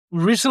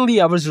Recently,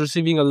 I was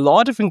receiving a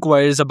lot of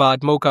inquiries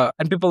about Mocha,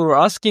 and people were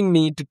asking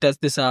me to test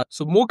this out.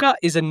 So, Mocha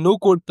is a no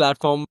code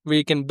platform where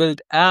you can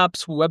build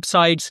apps,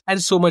 websites,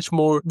 and so much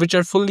more, which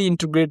are fully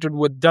integrated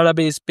with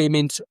database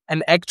payments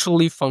and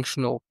actually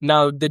functional.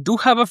 Now, they do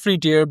have a free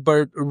tier,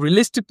 but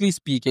realistically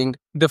speaking,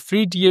 the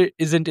free tier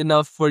isn't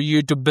enough for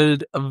you to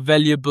build a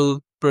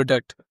valuable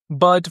product.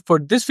 But for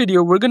this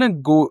video, we're gonna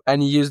go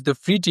and use the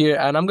free tier,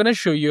 and I'm gonna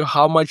show you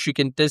how much you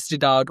can test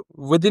it out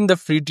within the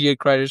free tier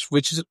credits,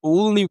 which is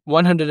only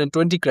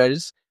 120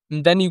 credits.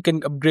 And then you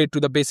can upgrade to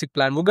the basic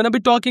plan. We're gonna be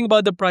talking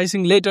about the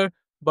pricing later,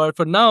 but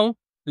for now,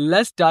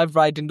 let's dive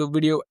right into the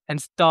video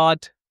and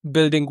start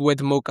building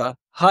with Mocha.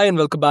 Hi and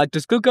welcome back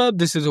to Skill Club.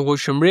 This is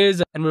Hosham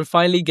Rez, and we're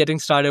finally getting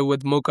started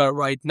with Mocha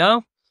right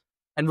now.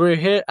 And we're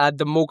here at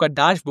the Mocha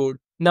dashboard.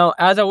 Now,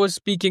 as I was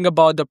speaking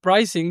about the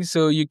pricing,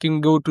 so you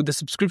can go to the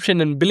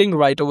subscription and billing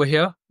right over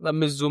here. Let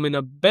me zoom in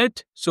a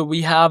bit. So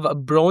we have a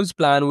bronze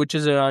plan, which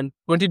is around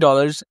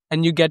 $20,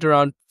 and you get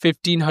around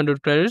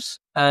 1,500 credits.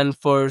 And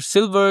for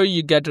silver,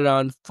 you get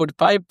around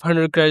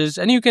 4,500 credits,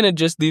 and you can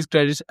adjust these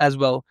credits as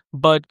well.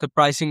 But the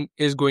pricing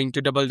is going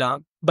to double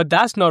down. But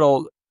that's not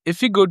all.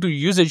 If you go to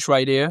usage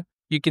right here,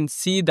 you can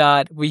see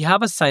that we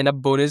have a sign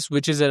up bonus,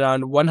 which is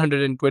around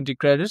 120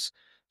 credits.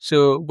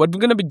 So what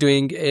we're going to be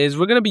doing is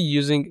we're going to be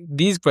using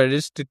these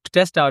credits to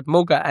test out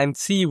Mocha and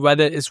see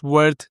whether it's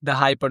worth the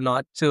hype or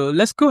not. So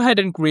let's go ahead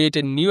and create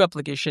a new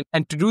application.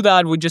 And to do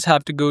that, we just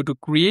have to go to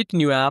create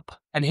new app.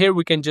 And here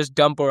we can just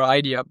dump our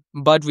idea.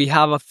 But we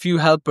have a few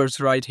helpers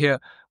right here.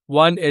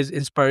 One is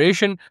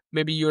inspiration.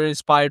 Maybe you're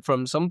inspired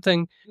from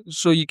something.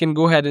 So you can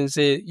go ahead and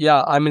say,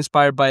 yeah, I'm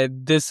inspired by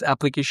this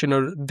application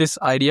or this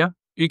idea.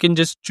 You can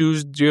just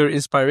choose your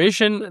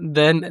inspiration.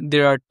 Then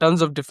there are tons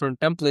of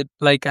different templates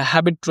like a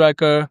habit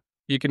tracker.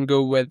 You can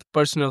go with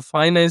personal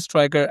finance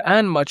tracker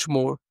and much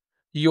more.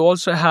 You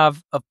also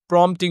have a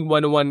prompting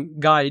 101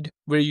 guide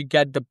where you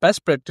get the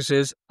best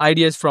practices,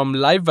 ideas from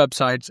live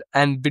websites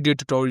and video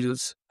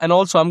tutorials. And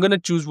also I'm going to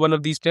choose one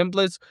of these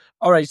templates.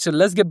 All right, so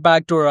let's get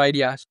back to our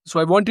ideas.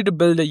 So I wanted to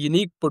build a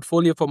unique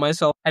portfolio for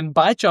myself. And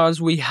by chance,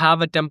 we have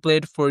a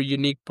template for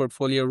unique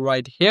portfolio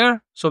right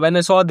here. So when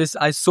I saw this,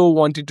 I so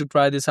wanted to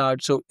try this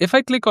out. So if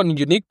I click on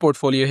unique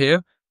portfolio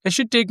here, it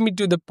should take me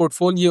to the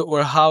portfolio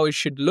or how it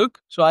should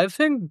look. So I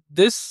think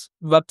this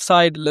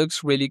website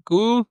looks really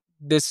cool.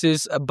 This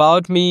is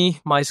about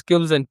me, my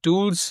skills and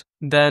tools,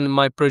 then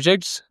my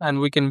projects, and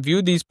we can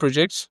view these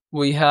projects.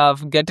 We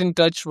have get in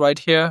touch right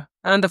here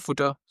and the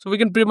footer. So we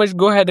can pretty much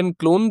go ahead and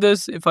clone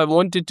this if I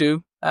wanted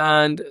to.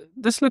 And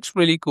this looks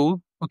really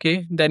cool.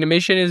 Okay, the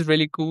animation is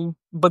really cool.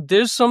 But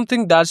there's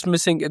something that's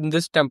missing in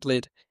this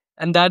template.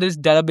 And that is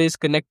database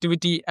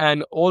connectivity,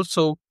 and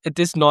also it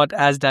is not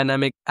as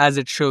dynamic as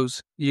it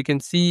shows. You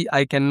can see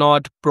I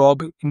cannot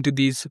probe into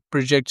these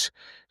projects.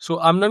 So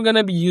I'm not going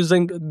to be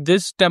using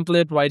this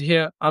template right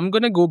here. I'm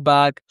going to go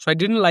back. So I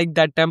didn't like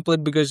that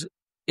template because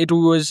it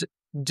was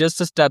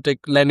just a static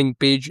landing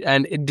page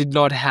and it did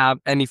not have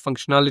any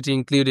functionality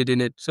included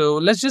in it. So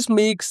let's just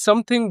make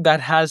something that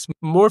has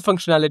more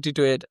functionality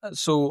to it.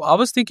 So I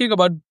was thinking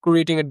about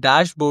creating a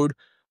dashboard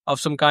of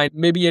some kind,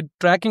 maybe a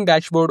tracking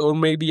dashboard or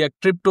maybe a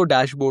crypto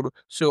dashboard.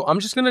 So I'm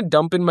just going to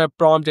dump in my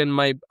prompt and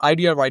my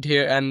idea right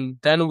here, and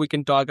then we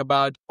can talk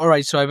about. All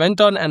right, so I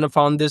went on and I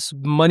found this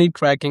money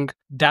tracking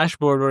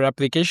dashboard or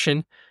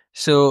application.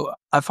 So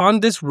I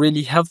found this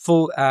really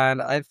helpful,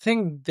 and I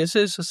think this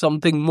is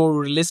something more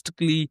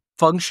realistically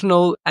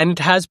functional and it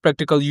has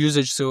practical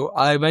usage. So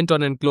I went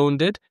on and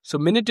cloned it. So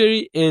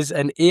Minitary is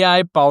an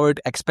AI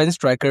powered expense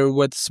tracker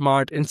with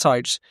smart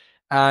insights.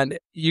 And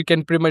you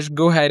can pretty much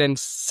go ahead and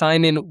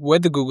sign in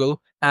with Google.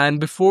 And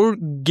before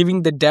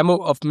giving the demo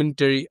of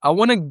Minitary, I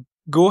want to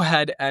go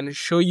ahead and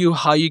show you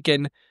how you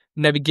can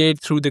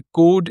navigate through the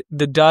code,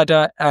 the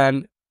data,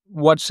 and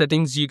what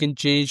settings you can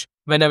change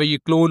whenever you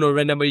clone or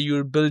whenever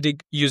you're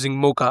building using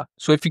Mocha.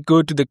 So if you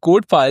go to the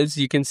code files,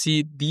 you can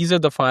see these are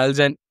the files.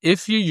 And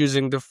if you're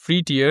using the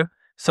free tier,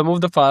 some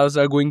of the files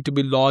are going to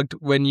be logged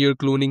when you're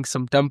cloning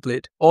some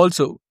template.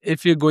 Also,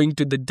 if you're going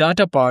to the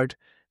data part,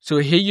 so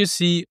here you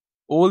see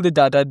all the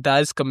data that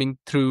is coming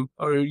through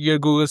or your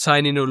Google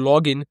sign in or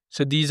login.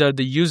 So these are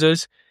the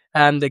users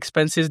and the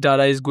expenses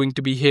data is going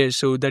to be here.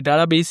 So the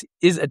database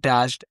is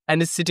attached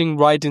and is sitting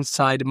right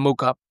inside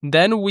Mocha.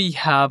 Then we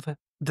have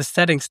the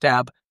settings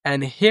tab.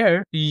 And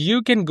here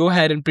you can go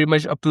ahead and pretty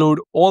much upload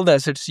all the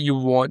assets you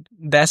want.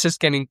 The assets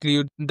can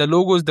include the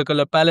logos, the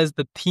color palettes,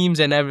 the themes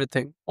and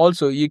everything.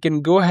 Also, you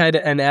can go ahead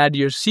and add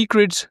your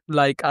secrets.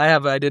 Like I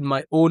have added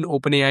my own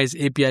OpenAI's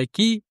API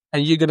key.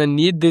 And you're going to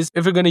need this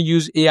if you're going to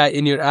use AI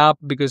in your app,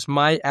 because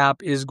my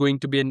app is going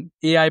to be an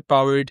AI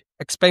powered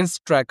expense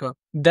tracker.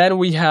 Then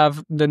we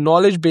have the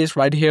knowledge base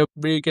right here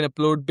where you can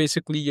upload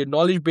basically your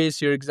knowledge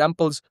base, your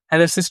examples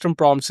and the system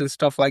prompts and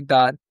stuff like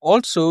that.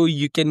 Also,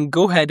 you can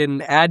go ahead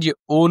and add your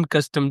own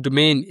custom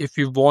domain if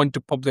you want to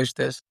publish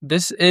this.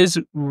 This is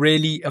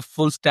really a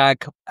full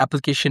stack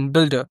application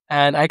builder,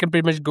 and I can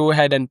pretty much go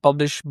ahead and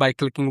publish by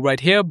clicking right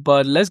here.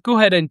 But let's go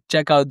ahead and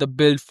check out the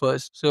build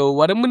first. So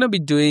what I'm going to be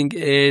doing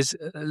is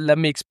let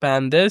me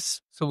expand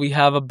this so we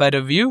have a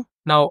better view.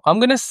 Now I'm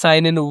going to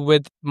sign in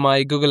with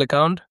my Google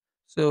account.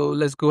 So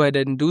let's go ahead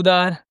and do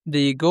that.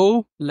 There you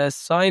go. Let's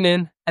sign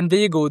in. And there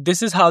you go.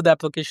 This is how the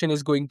application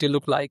is going to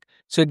look like.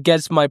 So it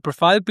gets my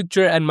profile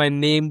picture and my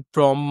name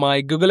from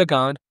my Google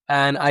account.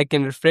 And I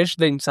can refresh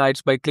the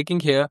insights by clicking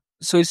here.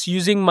 So it's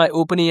using my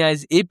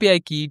OpenAI's API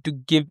key to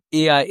give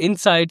AI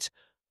insights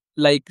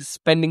like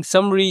spending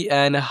summary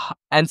and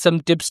some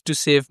tips to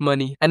save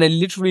money, and I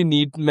literally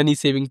need many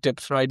saving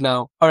tips right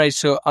now. All right,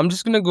 so I'm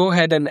just going to go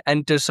ahead and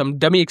enter some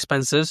dummy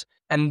expenses,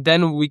 and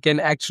then we can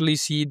actually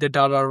see the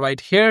data right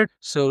here.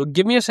 So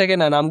give me a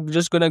second and I'm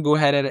just going to go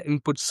ahead and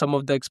input some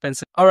of the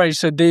expenses. All right,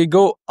 so there you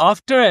go.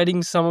 After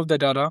adding some of the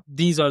data,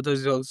 these are the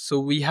results. So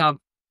we have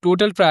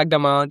total tracked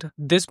amount,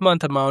 this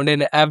month amount,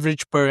 and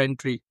average per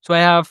entry. So I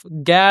have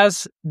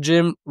gas,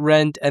 gym,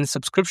 rent, and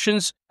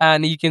subscriptions,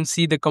 and you can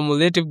see the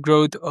cumulative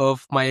growth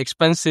of my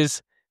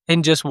expenses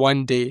in just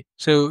one day.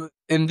 So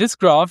in this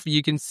graph,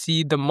 you can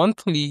see the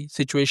monthly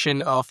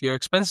situation of your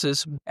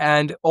expenses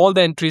and all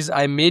the entries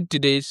I made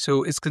today.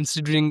 So it's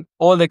considering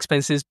all the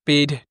expenses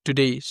paid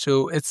today.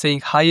 So it's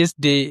saying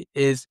highest day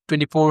is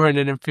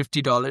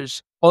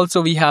 $2,450.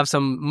 Also, we have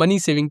some money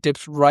saving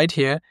tips right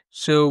here.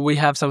 So we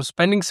have some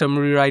spending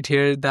summary right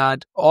here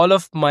that all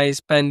of my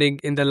spending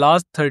in the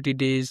last 30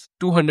 days,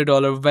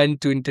 $200 went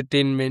to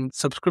entertainment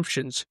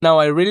subscriptions. Now,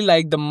 I really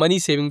like the money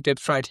saving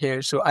tips right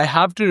here. So I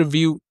have to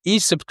review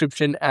each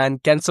subscription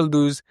and cancel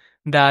those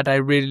that I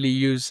rarely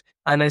use.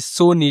 And I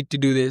so need to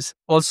do this.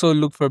 Also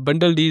look for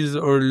bundle deals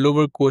or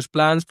lower cost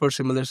plans for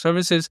similar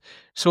services.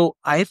 So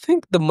I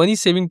think the money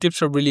saving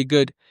tips are really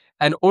good.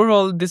 And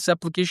overall, this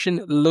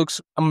application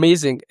looks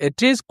amazing.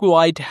 It is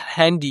quite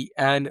handy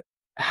and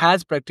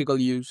has practical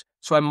use.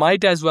 So I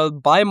might as well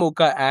buy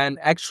Mocha and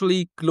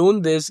actually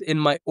clone this in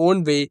my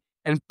own way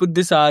and put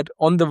this out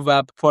on the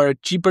web for a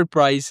cheaper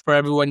price for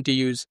everyone to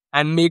use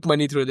and make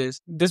money through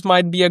this. This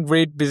might be a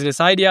great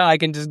business idea. I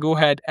can just go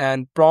ahead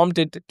and prompt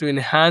it to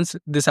enhance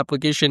this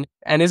application,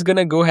 and it's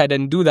gonna go ahead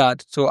and do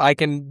that. So I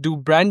can do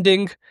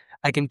branding,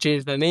 I can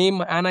change the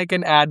name, and I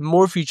can add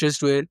more features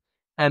to it.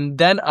 And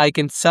then I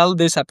can sell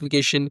this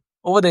application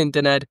over the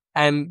internet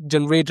and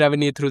generate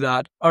revenue through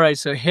that. All right,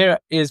 so here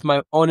is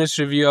my honest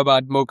review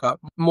about Mocha.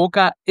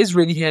 Mocha is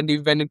really handy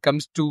when it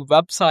comes to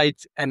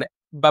websites and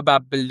web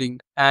app building,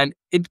 and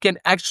it can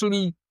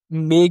actually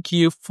make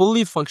you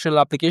fully functional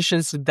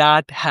applications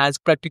that has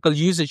practical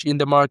usage in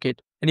the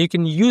market, and you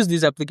can use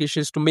these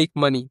applications to make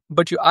money.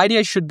 But your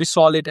idea should be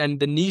solid and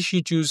the niche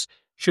you choose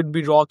should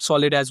be rock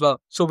solid as well.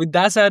 So with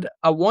that said,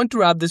 I want to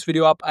wrap this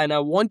video up and I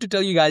want to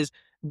tell you guys,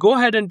 go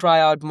ahead and try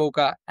out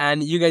Mocha,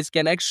 and you guys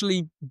can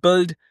actually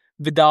build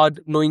without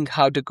knowing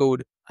how to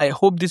code. I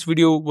hope this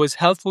video was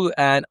helpful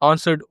and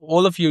answered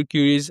all of your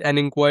queries and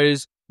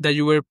inquiries that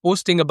you were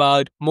posting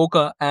about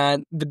Mocha.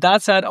 And with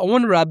that said, I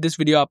want to wrap this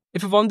video up.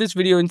 If you found this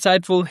video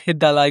insightful, hit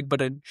that like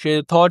button, share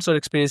your thoughts or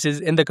experiences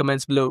in the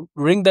comments below,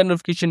 ring that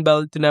notification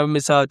bell to never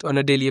miss out on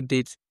our daily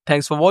updates.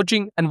 Thanks for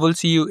watching, and we'll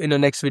see you in our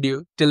next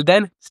video. Till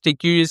then, stay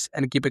curious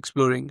and keep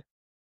exploring.